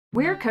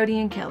We're Cody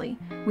and Kelly.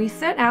 We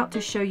set out to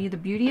show you the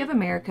beauty of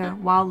America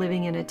while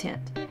living in a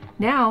tent.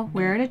 Now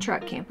we're in a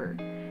truck camper.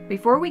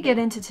 Before we get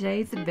into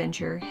today's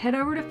adventure, head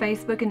over to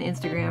Facebook and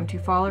Instagram to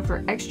follow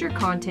for extra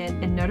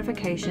content and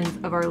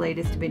notifications of our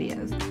latest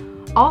videos.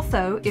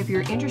 Also, if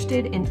you're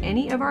interested in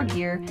any of our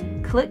gear,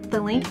 click the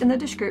link in the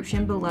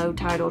description below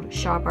titled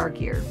Shop Our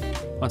Gear.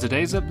 On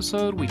today's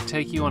episode, we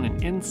take you on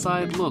an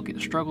inside look at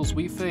the struggles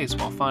we face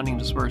while finding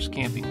dispersed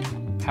camping.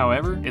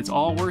 However, it's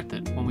all worth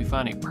it when we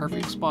find a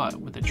perfect spot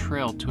with a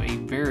trail to a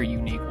very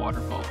unique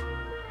waterfall.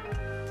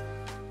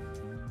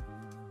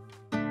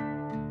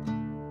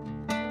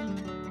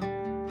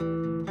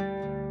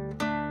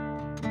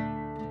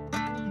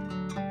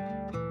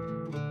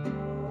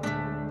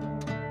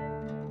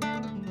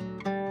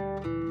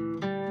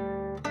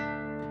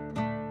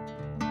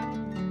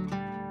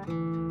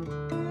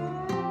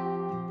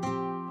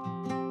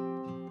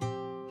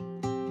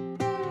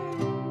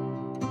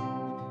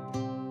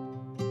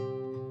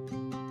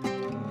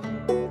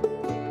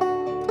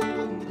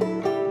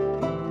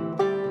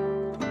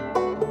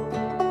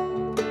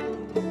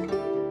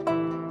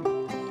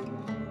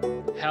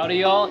 Howdy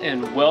y'all,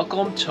 and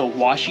welcome to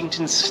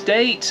Washington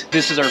State.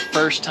 This is our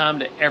first time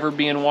to ever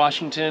be in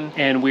Washington,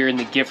 and we're in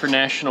the Gifford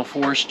National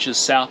Forest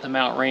just south of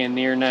Mount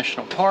Rainier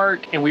National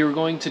Park, and we were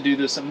going to do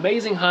this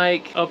amazing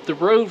hike up the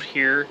road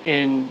here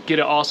and get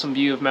an awesome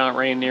view of Mount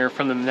Rainier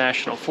from the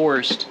National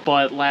Forest.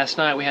 But last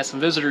night we had some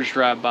visitors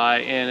drive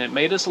by, and it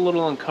made us a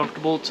little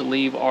uncomfortable to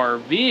leave our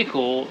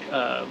vehicle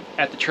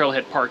at the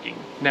trailhead parking.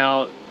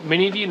 Now,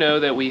 many of you know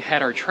that we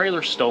had our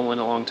trailer stolen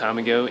a long time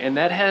ago, and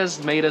that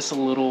has made us a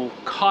little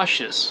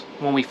cautious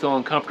when we feel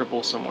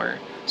uncomfortable somewhere.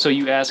 So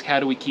you ask, how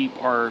do we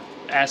keep our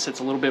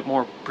assets a little bit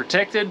more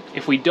protected?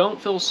 If we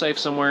don't feel safe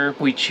somewhere,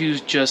 we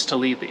choose just to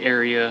leave the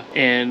area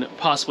and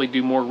possibly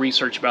do more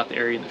research about the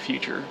area in the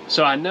future.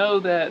 So I know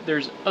that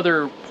there's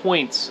other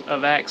points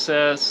of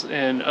access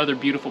and other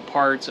beautiful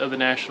parts of the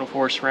National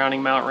Forest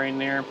surrounding Mount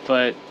Rainier,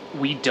 but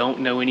we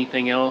don't know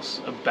anything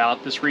else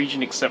about this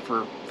region except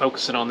for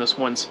focusing on this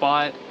one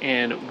spot,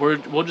 and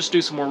we'll just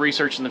do some more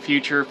research in the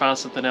future, find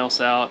something else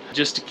out.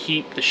 Just to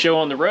keep the show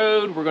on the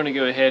road, we're going to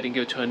go ahead and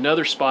go to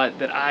another spot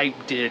that I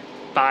did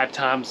 5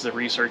 times the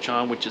research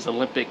on, which is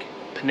Olympic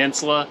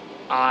Peninsula.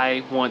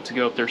 I want to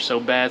go up there so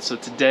bad, so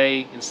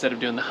today, instead of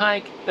doing the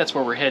hike, that's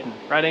where we're heading.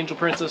 Right, Angel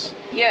Princess?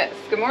 Yes,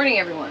 good morning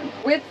everyone.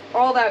 With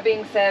all that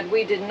being said,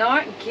 we did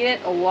not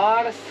get a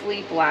lot of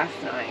sleep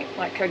last night.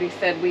 Like Cody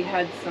said, we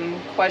had some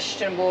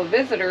questionable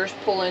visitors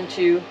pull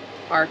into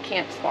our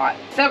camp spot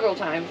several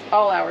times,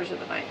 all hours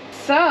of the night.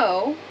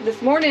 So, this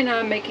morning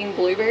I'm making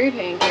blueberry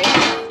pancakes,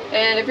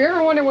 and if you're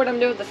ever wondering what I'm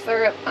doing with the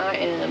syrup, I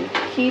am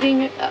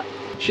heating it up.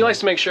 She likes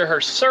to make sure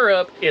her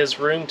syrup is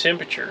room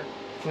temperature.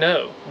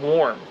 No,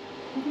 warm.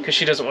 Because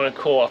she doesn't want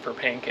to cool off her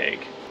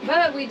pancake.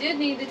 But we did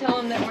need to tell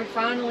them that we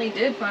finally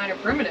did find a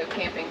primitive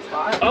camping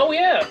spot. Oh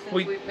yeah,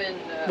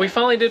 we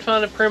finally did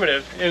find a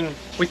primitive, and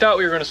we thought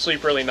we were going to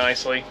sleep really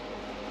nicely.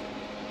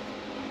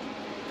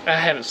 I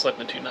haven't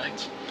slept in 2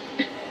 nights.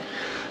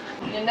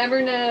 You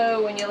never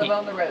know when you live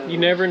on the road. You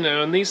never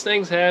know, and these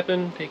things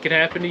happen. It could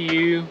happen to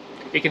you.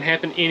 It can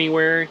happen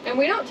anywhere. And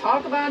we don't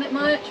talk about it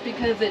much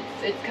because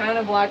it's kind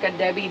of like a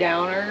Debbie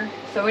Downer.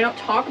 So we don't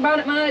talk about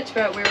it much,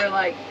 but we were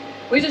like,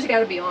 we just got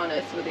to be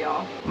honest with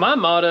y'all. My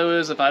motto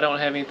is, if I don't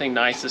have anything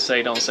nice to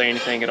say, don't say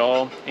anything at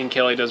all. And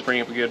Kelly does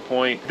bring up a good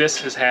point.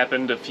 This has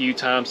happened a few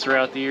times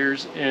throughout the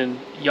years, and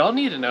y'all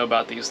need to know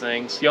about these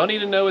things. Y'all need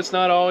to know it's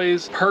not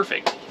always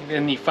perfect,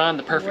 and you find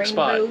the perfect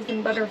spot. Rainbows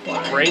and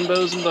butterflies.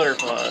 Rainbows and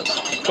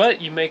butterflies. But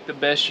you make the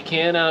best you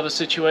can out of a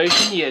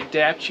situation, you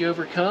adapt, you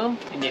overcome,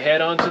 and you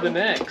head on to the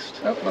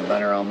next. Oh, my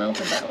butter all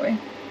melted that way.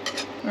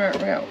 All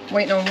right, we're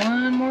waiting on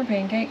one more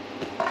pancake,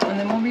 and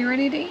then we'll be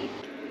ready to eat.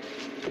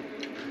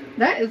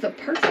 That is a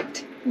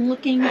perfect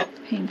looking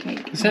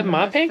pancake. Is that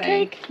my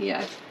pancake?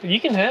 Yes. You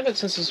can have it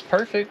since it's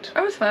perfect.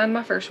 I was fine.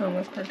 My first one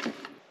was perfect.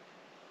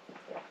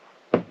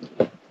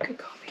 Good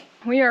coffee.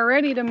 We are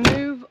ready to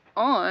move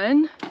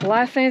on. The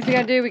last things we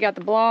gotta do, we got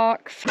the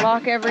blocks,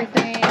 lock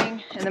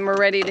everything, and then we're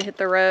ready to hit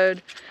the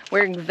road.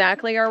 Where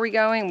exactly are we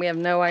going? We have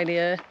no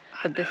idea,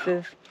 but this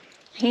is,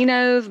 he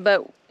knows,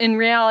 but in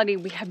reality,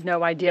 we have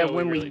no idea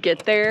when we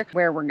get there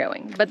where we're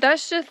going. But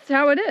that's just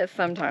how it is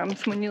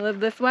sometimes when you live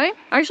this way.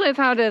 Actually, it's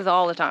how it is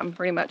all the time,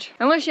 pretty much.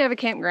 Unless you have a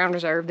campground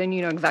reserve, then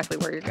you know exactly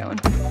where you're going.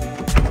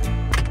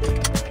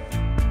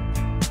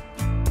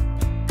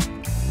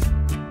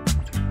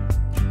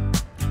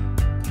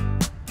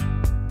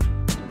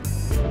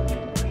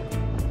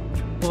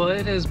 Well,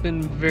 it has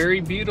been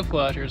very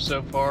beautiful out here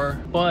so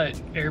far, but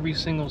every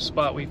single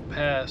spot we've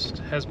passed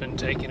has been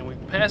taken, and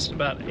we've passed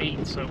about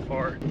 8 so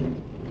far.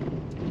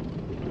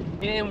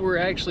 And we're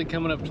actually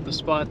coming up to the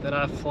spot that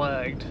I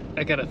flagged.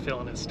 I got a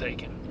feeling it's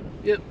taken.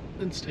 Yep,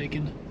 it's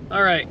taken.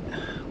 All right,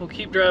 we'll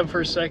keep driving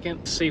for a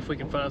second, see if we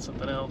can find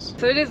something else.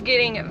 So it is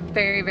getting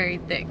very, very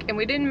thick. And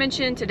we didn't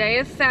mention today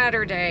is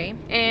Saturday,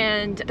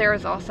 and there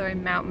is also a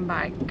mountain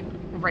bike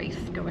race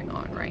going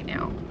on right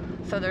now.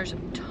 So there's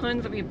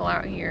tons of people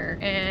out here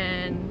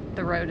and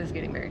the road is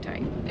getting very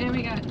tight. And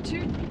we got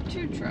two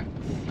trucks.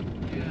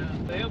 Yeah.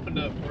 They opened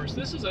up for us.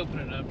 This is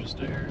opening up just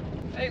a hair.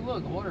 Hey,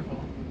 look, a waterfall.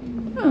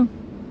 Oh,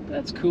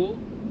 That's cool.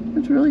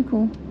 that's really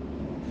cool.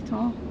 It's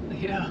tall.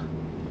 Yeah.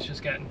 It's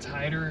just gotten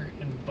tighter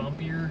and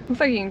bumpier. Looks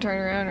like you can turn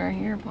around right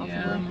here, possibly.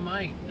 Yeah,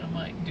 I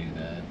might do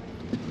that.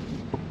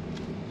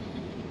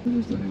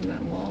 I'm just looking for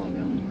that log. I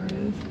don't know where it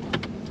is.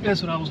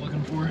 That's what I was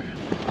looking for.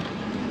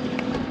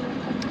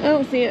 I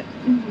don't see it.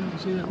 You don't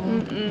see that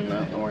log?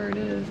 I don't know where it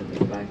is, if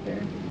it's back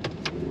there.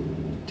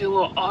 Do a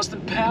little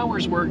Austin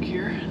Powers work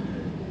here.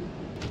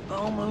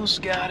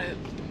 Almost got it.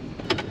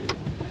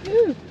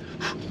 Ooh.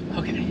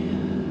 Okay.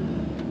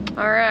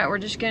 All right, we're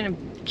just gonna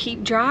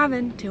keep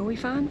driving till we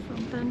find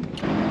something.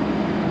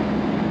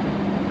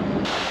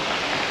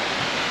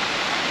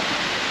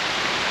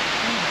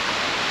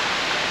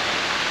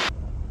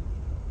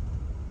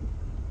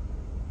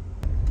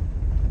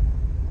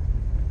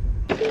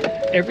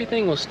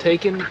 Everything was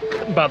taken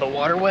by the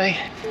waterway.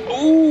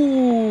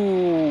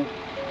 Ooh,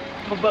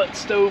 my butt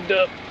stoved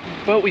up.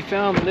 But we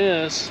found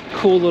this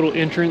cool little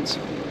entrance.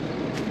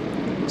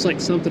 It's like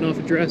something off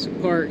of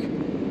Jurassic Park.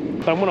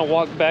 But I'm gonna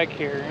walk back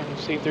here and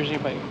see if there's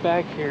anybody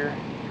back here.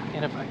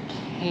 And if I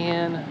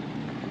can,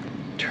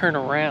 turn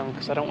around,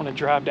 because I don't want to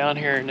drive down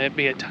here and it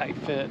be a tight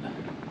fit.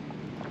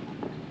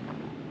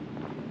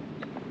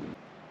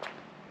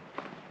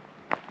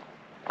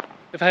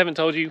 If I haven't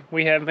told you,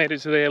 we have made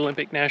it to the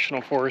Olympic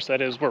National Forest.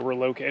 That is where we're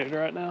located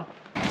right now.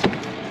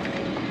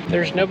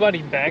 There's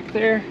nobody back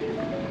there,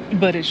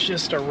 but it's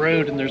just a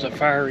road and there's a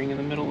fire ring in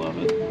the middle of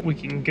it. We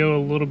can go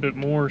a little bit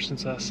more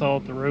since I saw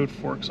the road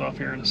forks off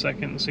here in a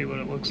second and see what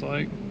it looks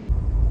like.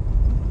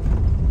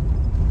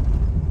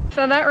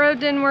 So that road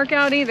didn't work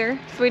out either.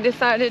 So we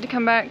decided to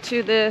come back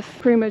to this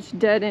pretty much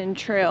dead end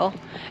trail.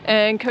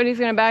 And Cody's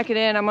gonna back it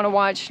in. I'm gonna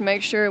watch to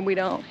make sure we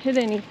don't hit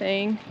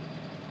anything.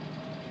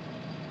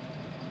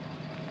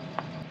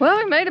 Well,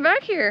 we made it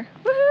back here.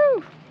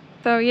 Woohoo!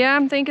 So yeah,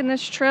 I'm thinking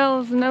this trail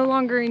is no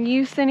longer in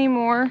use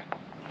anymore.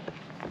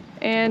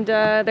 And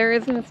there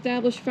is an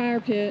established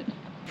fire pit.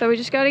 So we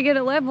just gotta get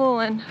it level,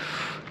 and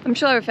I'm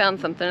sure we found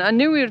something. I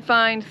knew we would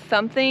find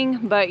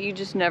something, but you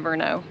just never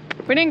know.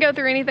 We didn't go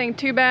through anything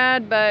too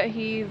bad, but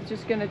he's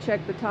just gonna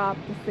check the top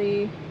to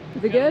see.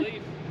 Is it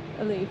good?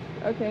 A leaf.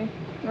 Okay.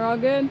 We're all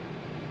good?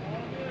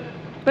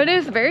 But it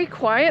is very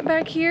quiet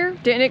back here.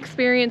 Didn't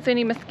experience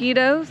any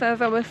mosquitoes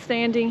as I was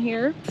standing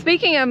here.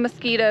 Speaking of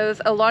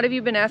mosquitoes, a lot of you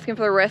have been asking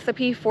for the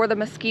recipe for the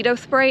mosquito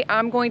spray.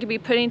 I'm going to be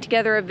putting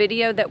together a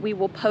video that we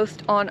will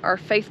post on our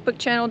Facebook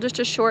channel, just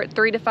a short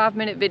 3 to 5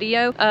 minute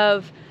video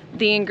of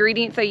the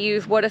ingredients I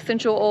use, what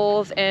essential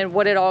oils, and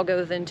what it all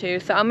goes into.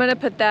 So I'm gonna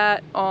put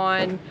that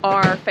on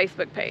our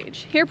Facebook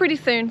page here pretty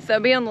soon, so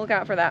be on the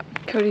lookout for that.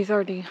 Cody's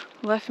already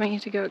left me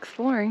to go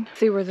exploring,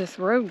 see where this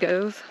road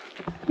goes.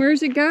 Where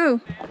does it go?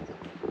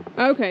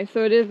 Okay,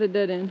 so it is a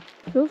dead end.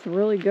 Feels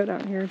really good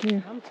out here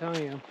too. I'm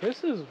telling you,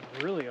 this is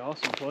a really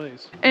awesome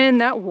place. And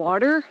that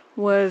water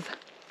was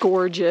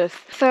gorgeous.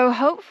 So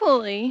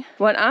hopefully,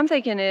 what I'm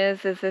thinking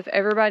is if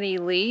everybody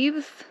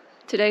leaves,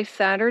 today's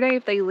Saturday,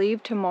 if they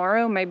leave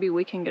tomorrow, maybe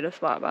we can get a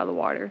spot by the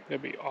water.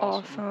 That'd be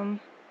awesome. Awesome.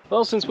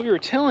 Well, since we were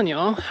telling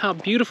y'all how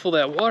beautiful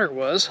that water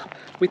was,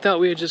 we thought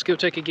we would just go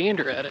take a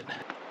gander at it.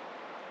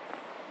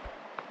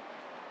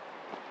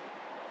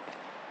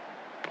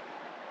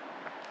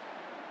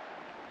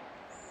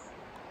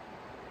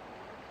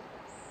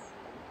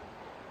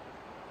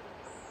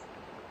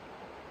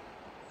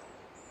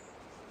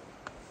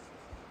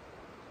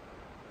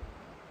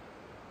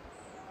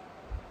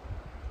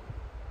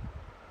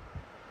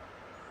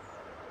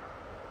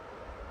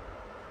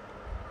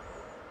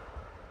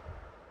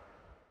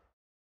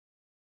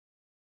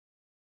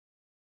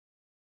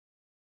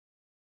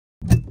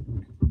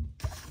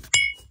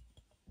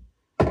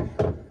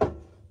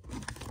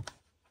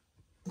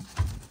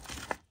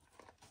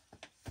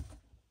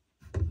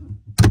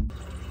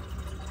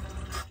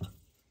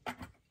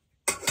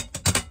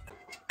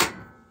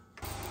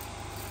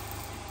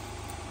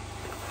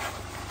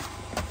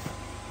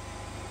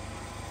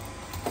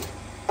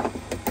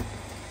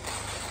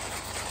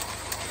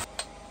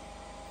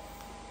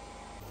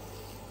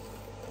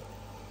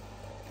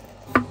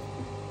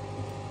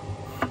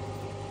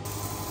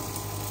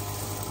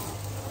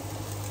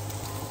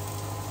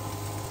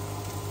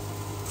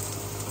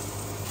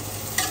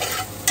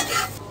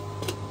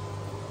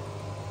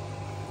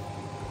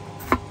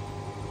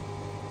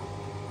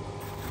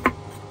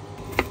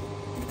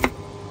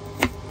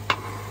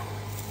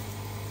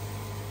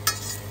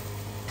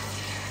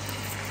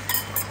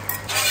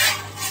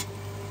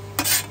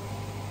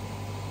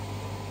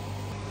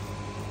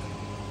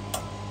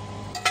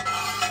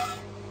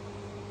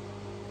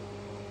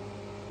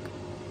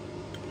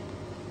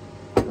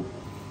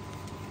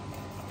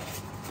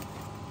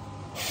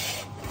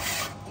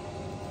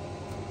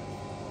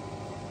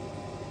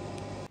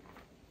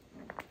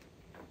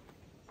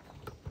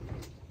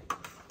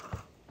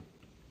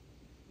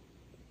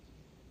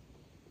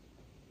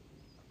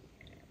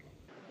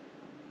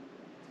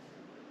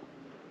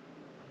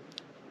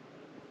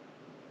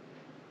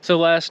 So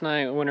last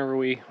night, whenever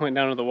we went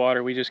down to the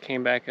water, we just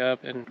came back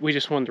up and we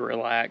just wanted to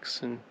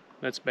relax and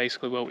that's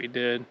basically what we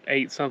did.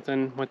 Ate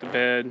something, went to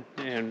bed,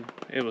 and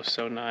it was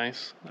so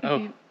nice.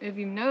 If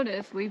you've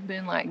noticed, we've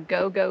been like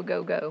go, go,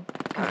 go, go.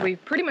 Because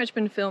we've pretty much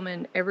been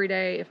filming every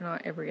day, if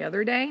not every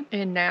other day.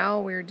 And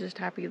now we're just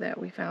happy that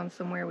we found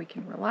somewhere we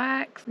can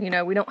relax. You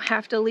know, we don't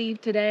have to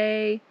leave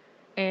today,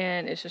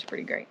 and it's just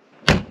pretty great.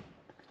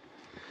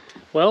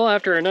 Well,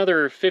 after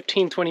another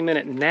 15-20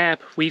 minute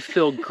nap, we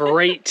feel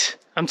great.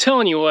 I'm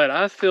telling you what,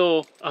 I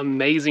feel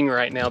amazing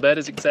right now. That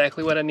is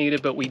exactly what I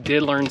needed, but we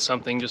did learn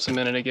something just a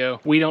minute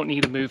ago. We don't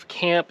need to move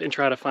camp and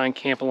try to find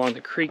camp along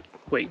the creek.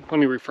 Wait, let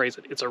me rephrase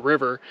it. It's a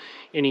river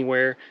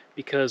anywhere,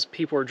 because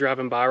people are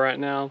driving by right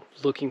now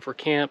looking for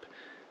camp.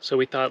 So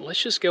we thought,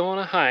 let's just go on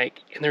a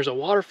hike. And there's a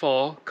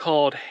waterfall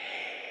called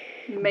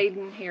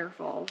Maidenhair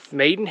Falls.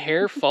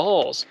 Maidenhair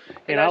Falls.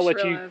 And I'll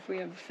let you... we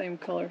have the same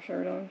color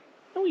shirt on.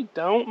 No, we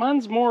don't.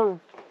 Mine's more...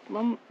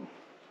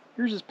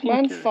 Yours is pink.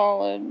 Mine's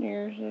solid.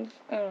 Yours is,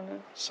 I don't know.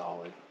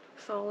 Solid.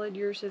 Solid.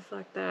 Yours is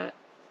like that.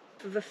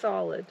 The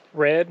solid.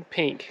 Red,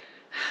 pink.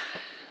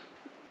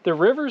 The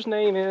river's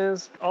name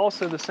is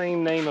also the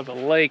same name of a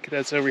lake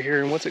that's over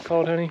here. And what's it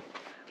called, honey?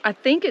 I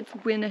think it's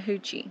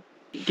Winnehoochy.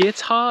 Gets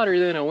hotter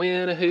than a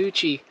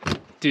Winnehoochy.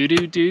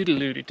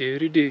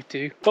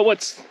 Do-do-do-do-do-do-do-do. But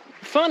what's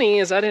funny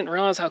is I didn't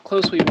realize how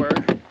close we were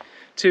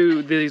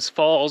to these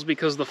falls,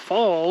 because the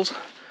falls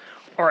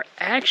are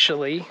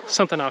actually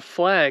something I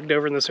flagged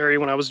over in this area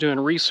when I was doing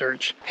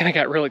research, and I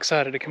got real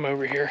excited to come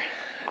over here.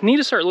 I need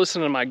to start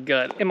listening to my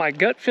gut, and my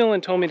gut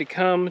feeling told me to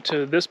come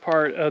to this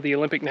part of the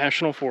Olympic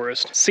National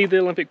Forest, see the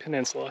Olympic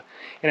Peninsula,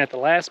 and at the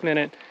last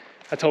minute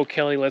I told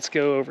Kelly, let's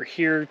go over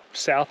here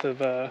south of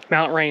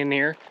Mount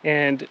Rainier,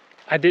 and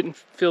I didn't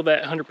feel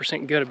that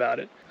 100% good about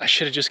it. I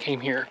should have just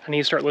came here. I need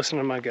to start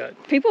listening to my gut.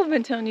 People have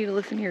been telling you to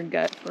listen to your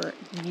gut for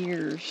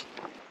years.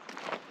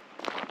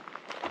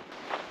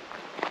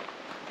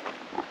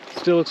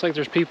 Still looks like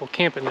there's people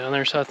camping down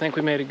there, so I think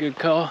we made a good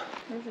call.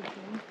 There's a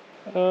tree.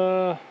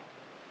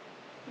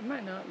 It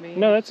might not be.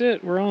 No, that's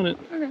it. We're on it.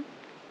 Okay.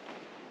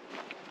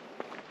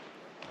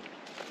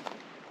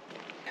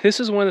 This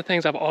is one of the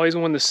things I've always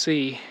wanted to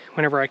see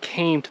whenever I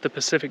came to the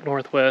Pacific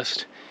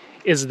Northwest,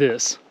 is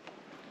this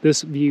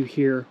view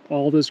here.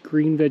 All this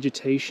green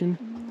vegetation.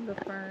 The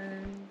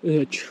fern.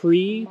 A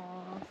tree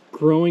Moss.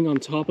 growing on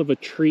top of a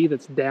tree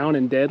that's down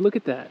and dead. Look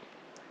at that.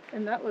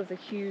 And that was a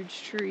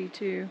huge tree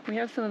too. We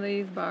have some of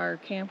these by our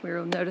camp. We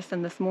were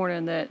noticing this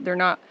morning that they're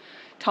not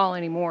tall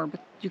anymore, but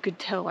you could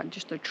tell like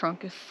just the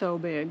trunk is so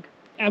big.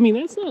 I mean,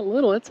 that's not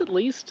little. That's at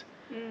least,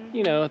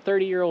 you know, a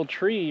 30-year-old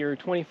tree or a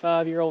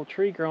 25-year-old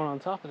tree growing on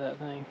top of that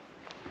thing.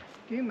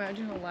 Can you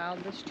imagine how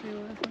loud this tree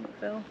was when it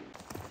fell?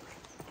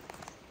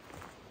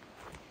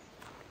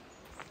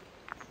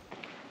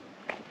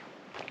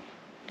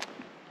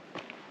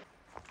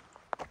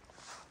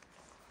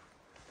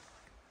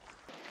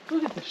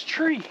 Look at this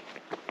tree.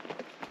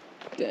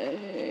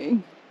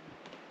 Dang.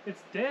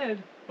 It's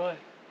dead, but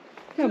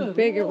Look how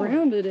big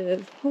around it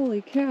is.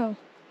 Holy cow.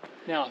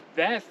 now if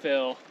that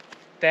fell,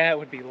 that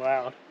would be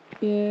loud.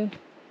 Yeah.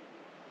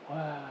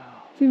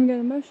 Wow. It's even got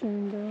a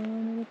mushroom growing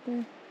on it up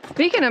there.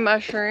 Speaking of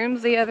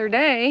mushrooms, the other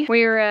day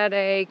we were at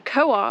a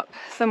co-op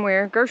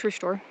somewhere, grocery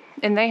store,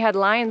 and they had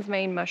lion's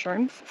mane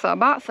mushrooms. So I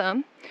bought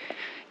some,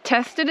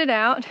 tested it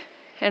out,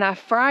 and I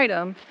fried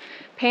them,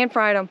 pan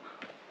fried them.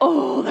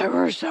 Oh, they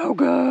were so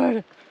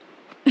good.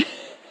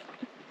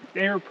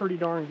 They were pretty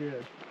darn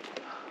good.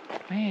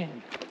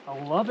 Man,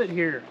 I love it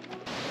here.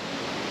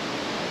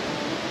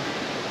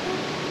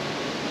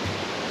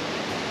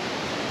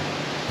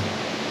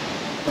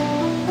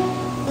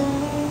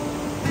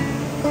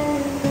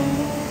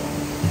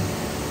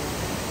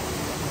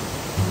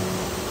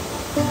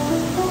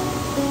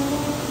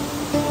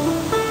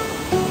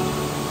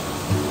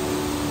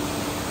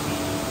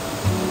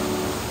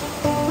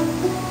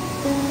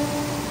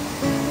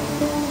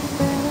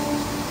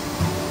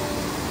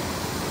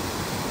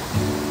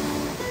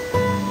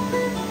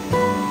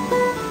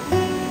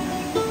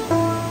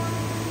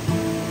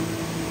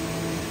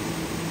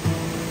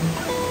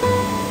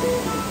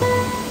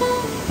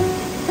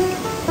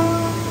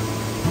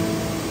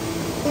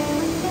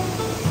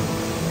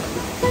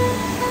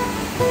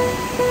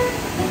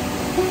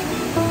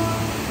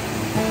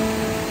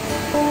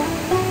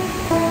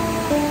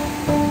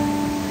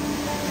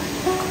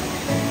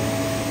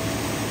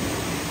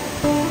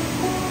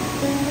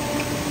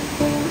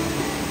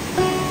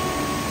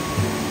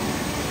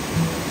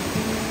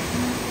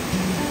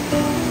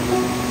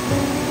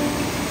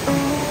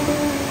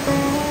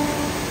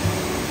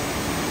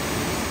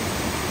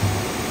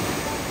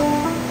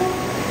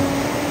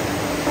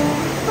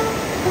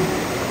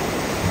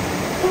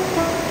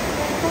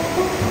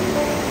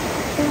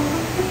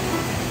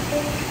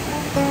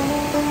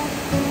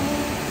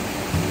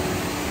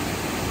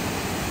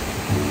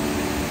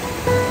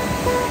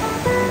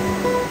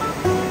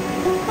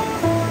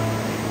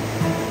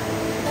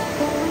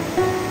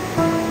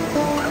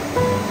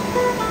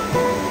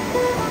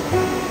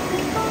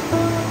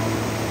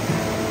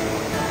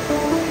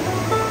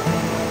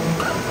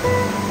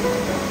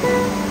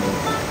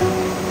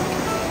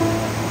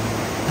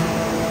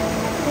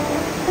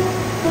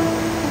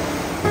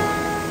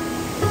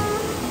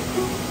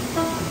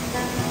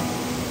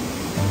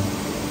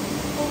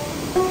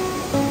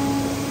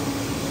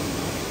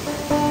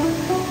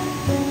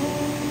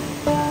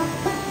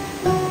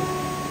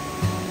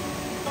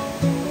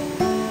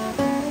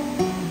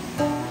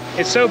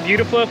 It's so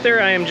beautiful up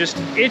there, I am just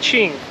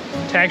itching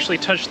to actually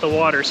touch the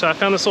water. So I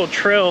found this little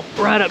trail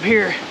right up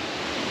here.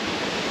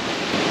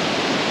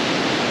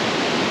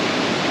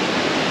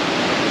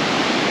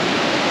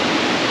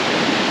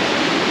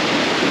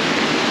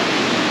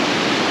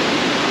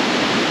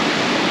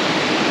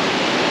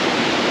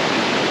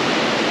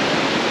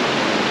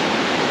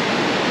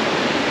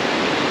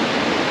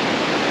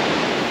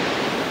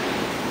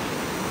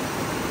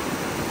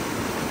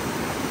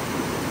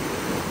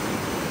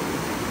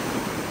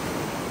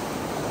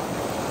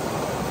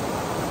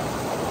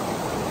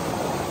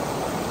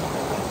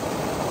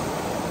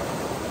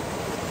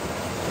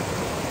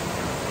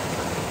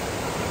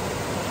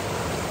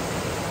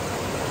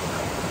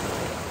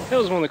 That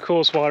was one of the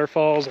coolest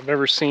waterfalls I've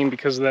ever seen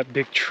because of that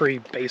big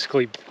tree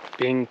basically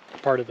being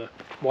part of the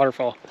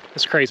waterfall.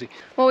 It's crazy.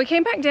 Well, we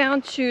came back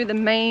down to the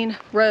main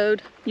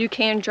road. You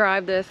can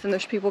drive this and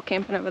there's people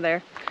camping over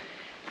there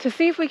to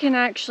see if we can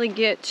actually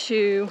get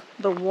to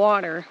the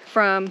water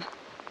from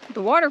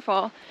the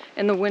waterfall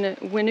in the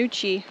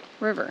Winoochee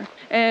River.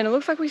 And it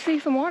looks like we see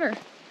some water.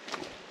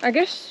 I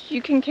guess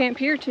you can camp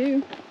here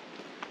too.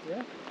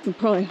 Yeah. It's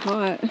probably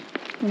hot.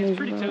 It's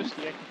pretty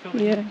toasty, I can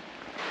feel it. Yeah.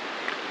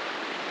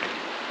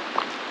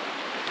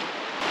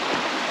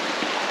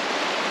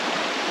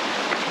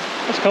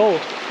 It's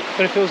cold,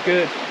 but it feels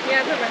good.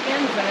 Yeah, I put my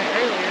hands in it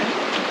earlier.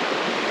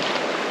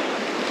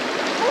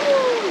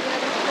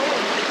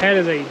 Oh, That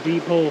is a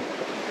deep hole.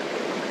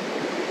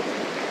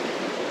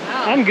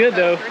 wow, I'm good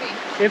though. pretty.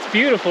 It's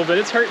beautiful, but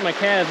it's hurting my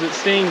calves. It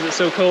stings. It's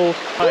so cold.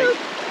 Like,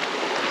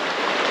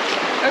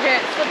 Okay,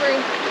 it's slippery.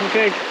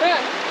 okay.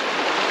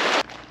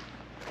 Ah.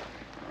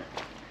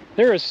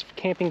 There is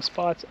camping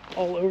spots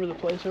all over the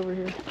place over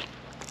here.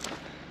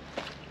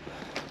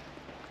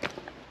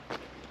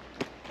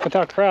 With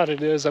how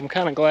crowded it is, I'm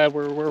kind of glad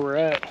we're where we're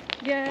at.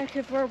 Yeah,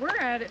 because where we're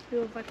at, it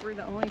feels like we're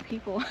the only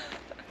people.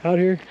 Out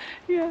here?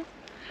 Yeah.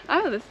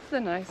 Oh, this is a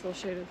nice little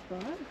shaded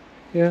spot.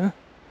 Yeah.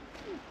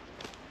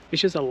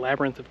 It's just a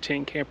labyrinth of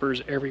tent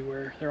campers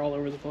everywhere. They're all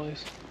over the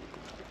place.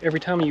 Every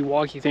time you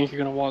walk, you think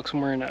you're going to walk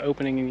somewhere in an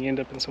opening and you end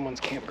up in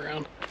someone's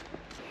campground.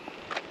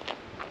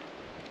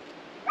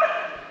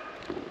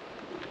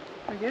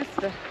 I guess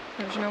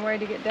there's no way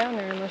to get down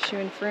there unless you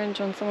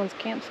infringe on someone's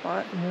camp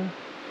spot. Yeah.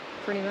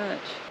 Pretty much.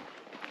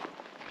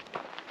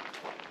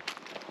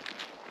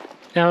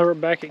 Now that we're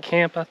back at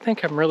camp, I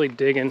think I'm really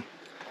digging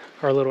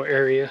our little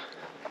area.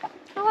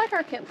 I like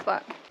our camp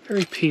spot.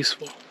 Very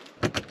peaceful.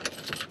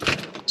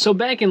 So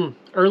back in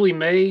early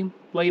May,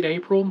 late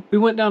April, we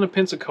went down to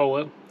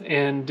Pensacola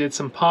and did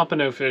some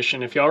pompano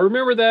fishing. If y'all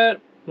remember that,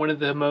 one of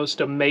the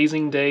most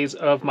amazing days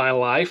of my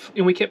life.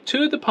 And we kept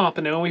 2 of the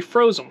pompano and we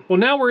froze them. Well,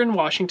 now we're in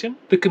Washington,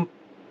 the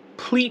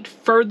complete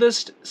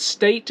furthest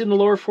state in the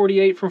lower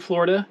 48 from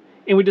Florida.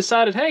 And we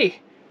decided, hey,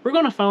 we're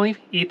gonna finally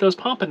eat those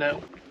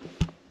pompano.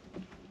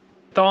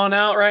 Thawing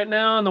out right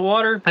now in the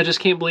water. I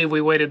just can't believe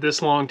we waited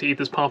this long to eat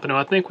this pompano.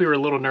 I think we were a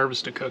little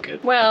nervous to cook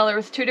it. Well, there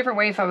was 2 different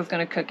ways I was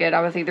going to cook it.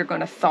 I was either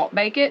going to salt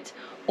bake it,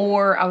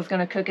 or I was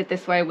going to cook it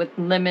this way with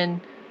lemon,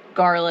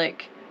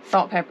 garlic,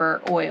 salt,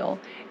 pepper, oil.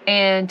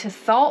 And to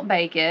salt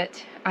bake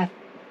it, I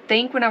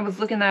think when I was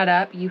looking that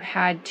up, you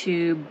had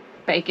to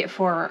bake it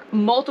for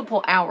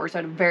multiple hours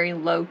at a very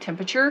low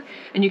temperature,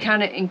 and you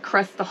kind of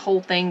encrust the whole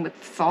thing with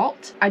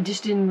salt. I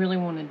just didn't really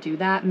want to do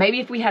that. Maybe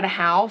if we had a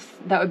house,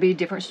 that would be a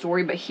different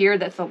story, but here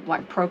that's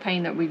like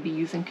propane that we'd be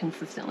using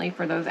consistently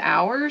for those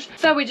hours.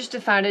 So we just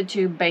decided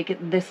to bake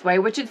it this way,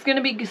 which it's going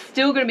to be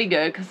still going to be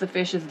good because the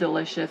fish is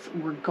delicious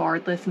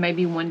regardless.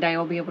 Maybe one day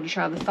I'll be able to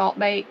try the salt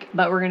bake,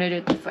 but we're going to do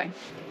it this way.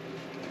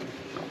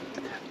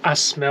 I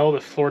smell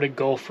the Florida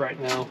Gulf right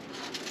now.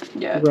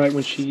 Yeah. Right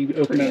when she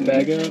opened that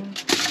bag up.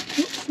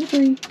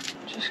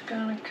 Just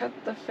gonna cut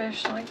the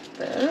fish like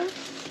this.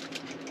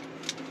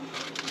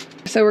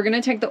 So we're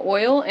gonna take the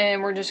oil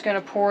and we're just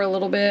gonna pour a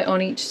little bit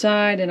on each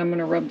side, and I'm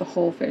gonna rub the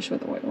whole fish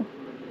with oil.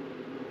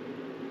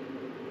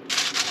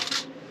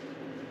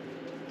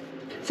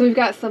 So we've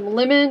got some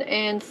lemon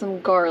and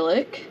some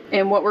garlic,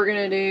 and what we're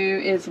gonna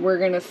do is we're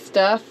gonna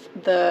stuff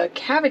the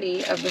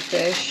cavity of the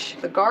fish,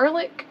 the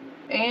garlic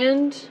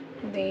and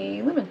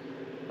the lemon.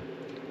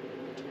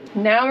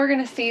 Now we're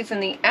going to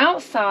season the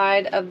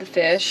outside of the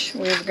fish.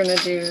 We're going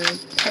to do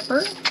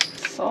pepper,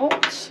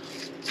 salt.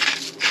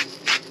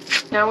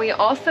 Now we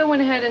also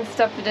went ahead and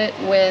stuffed it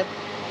with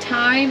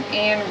thyme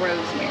and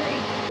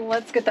rosemary.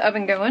 Let's get the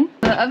oven going.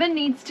 The oven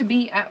needs to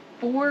be at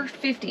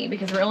 450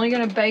 because we're only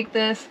going to bake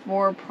this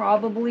for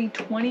probably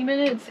 20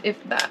 minutes,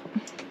 if that.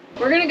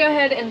 We're going to go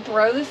ahead and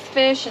throw this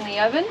fish in the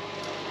oven.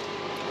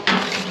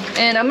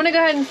 And I'm going to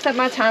go ahead and set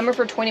my timer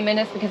for 20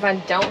 minutes because I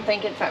don't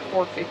think it's at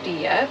 450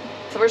 yet.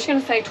 So we're just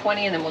gonna say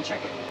 20 and then we'll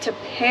check it. To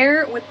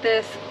pair with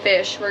this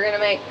fish, we're gonna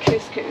make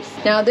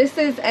couscous. Now this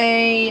is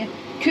a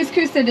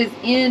couscous that is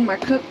in my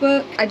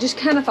cookbook. I just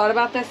kind of thought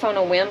about this on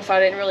a whim, so I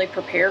didn't really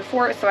prepare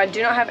for it. So I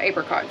do not have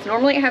apricots.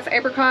 Normally it has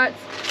apricots,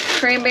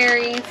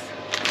 cranberries,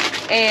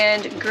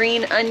 and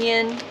green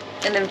onion,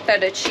 and then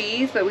feta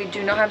cheese, but we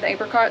do not have the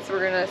apricots, so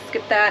we're gonna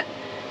skip that.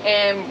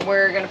 And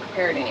we're gonna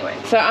prepare it anyway.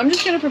 So I'm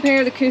just gonna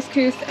prepare the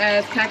couscous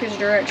as package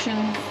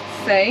directions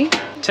say?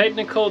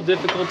 Technical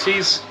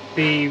difficulties.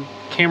 The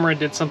camera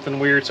did something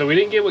weird, so we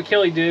didn't get what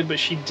Kelly did, but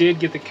she did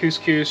get the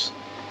couscous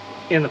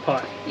in the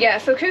pot. Yeah,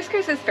 so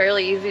couscous is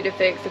fairly easy to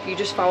fix if you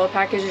just follow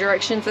package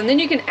directions, and then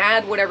you can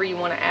add whatever you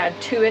want to add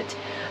to it.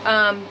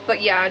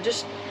 But yeah,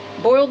 just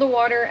boil the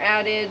water,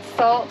 added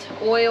salt,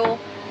 oil,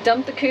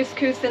 dump the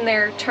couscous in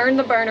there, turn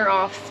the burner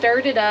off,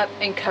 stirred it up,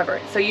 and cover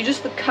it. So you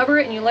just cover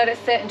it and you let it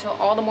sit until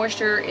all the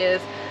moisture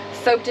is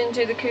soaked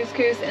into the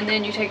couscous, and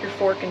then you take your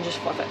fork and just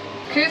fluff it.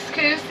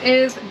 Couscous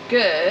is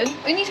good.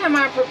 Anytime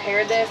I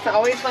prepare this, I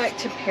always like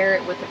to pair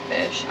it with the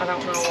fish. I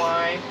don't know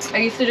why. I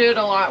used to do it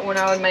a lot when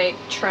I would make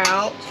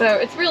trout. So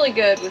it's really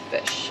good with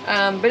fish.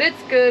 But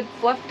it's good,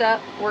 fluffed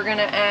up. We're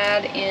gonna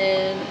add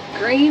in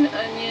green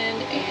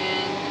onion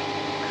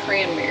and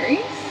cranberries.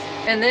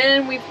 And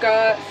then we've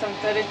got some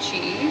feta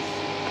cheese.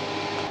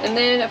 And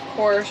then of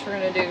course we're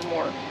gonna do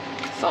more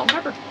salt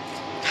and pepper.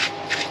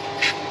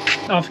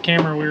 Off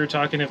camera we were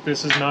talking, if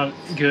this is not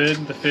good,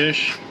 the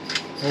fish,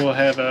 we'll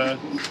have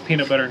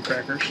peanut butter and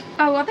crackers.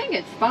 Oh, I think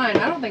it's fine.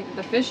 I don't think that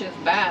the fish is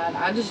bad.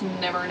 I just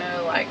never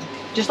know, like,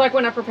 just like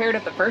when I prepared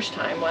it the first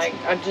time, like,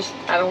 I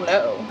don't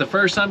know. The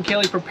first time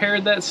Kelly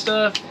prepared that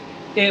stuff,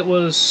 it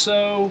was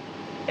so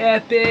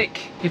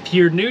epic. If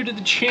you're new to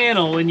the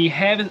channel and you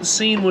haven't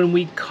seen when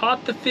we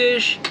caught the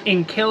fish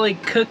and Kelly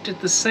cooked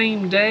it the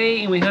same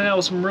day and we hung out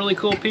with some really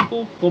cool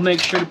people, we'll make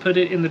sure to put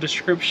it in the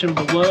description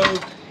below.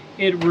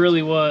 It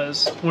really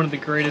was one of the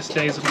greatest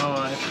days of my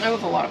life. It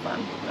was a lot of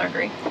fun. I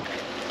agree.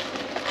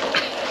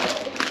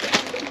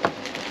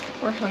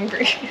 We're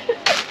hungry.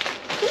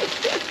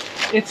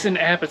 It's an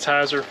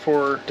appetizer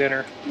for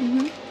dinner.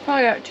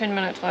 Probably got 10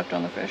 minutes left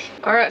on the fish.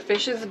 All right,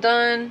 fish is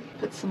done.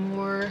 Put some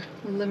more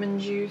lemon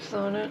juice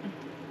on it.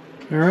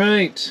 All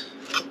right.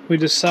 We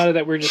decided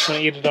that we're just gonna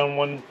eat it on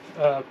one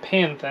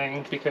pan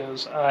thing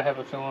because I have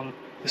a feeling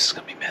this is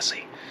gonna be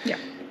messy. Yeah.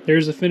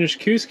 There's the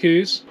finished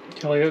couscous.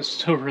 Kelly, that's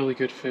still really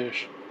good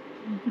fish.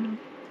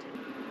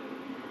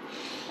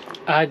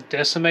 I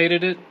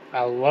decimated it.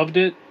 I loved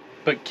it.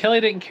 But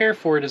Kelly didn't care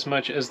for it as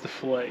much as the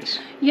fillets.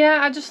 Yeah,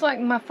 I just like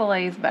my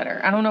fillets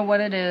better. I don't know what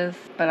it is,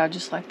 but I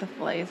just like the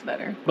fillets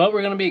better. But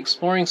we're going to be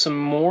exploring some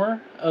more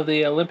of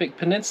the Olympic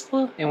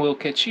Peninsula, and we'll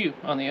catch you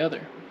on the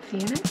other. See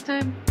you next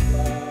time.